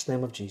precious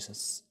name of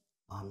Jesus.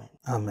 Amen.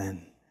 Amen.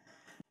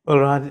 Well,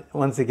 Raj,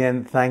 once again,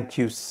 thank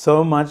you so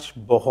much.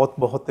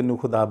 बहुत तैनू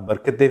खुदा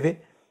बरकत देवे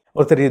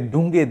और तेरे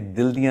डूंगे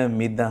दिल दियां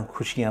उम्मीदां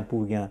खुशियां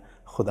पूरियां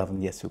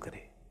खुदावंद यीशु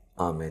करे.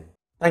 Amen.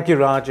 Thank you,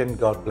 Raj, and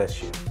God bless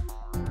you.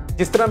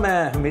 जिस तरह मैं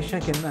हमेशा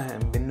कहना है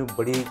मैनू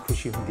बड़ी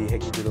खुशी होंदी है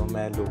कि जो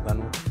मैं लोगों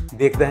को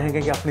देखता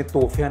है कि अपने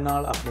तोहफियां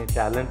नाल अपने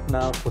टैलेंट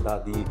नाल खुदा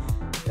दी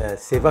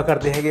सेवा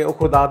करते हैं और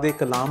खुदा दे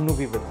कलाम नू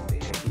भी बताते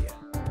हैं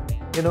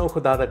You know,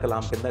 खुदा दा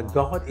कलाम कहंदा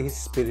God is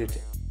spirit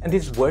and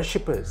his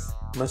worshippers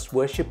must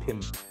worship him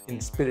in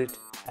spirit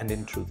and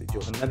in truth.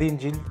 यूहन्ना दी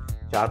इंजील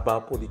 4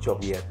 बाब ओदी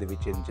 24 आयत दे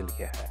विच इंज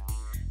लिखिया है.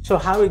 So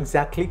how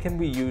exactly can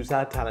we use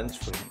our talents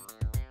for him?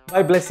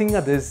 By blessing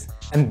others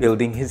and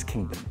building his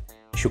kingdom.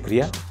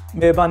 Shukriya,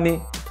 mehrbani.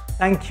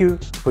 Thank you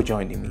for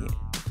joining me.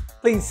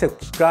 Please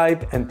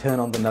subscribe and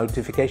turn on the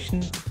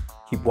notifications.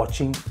 Keep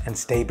watching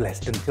and stay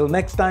blessed. Until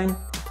next time,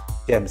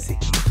 Jai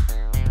Masih.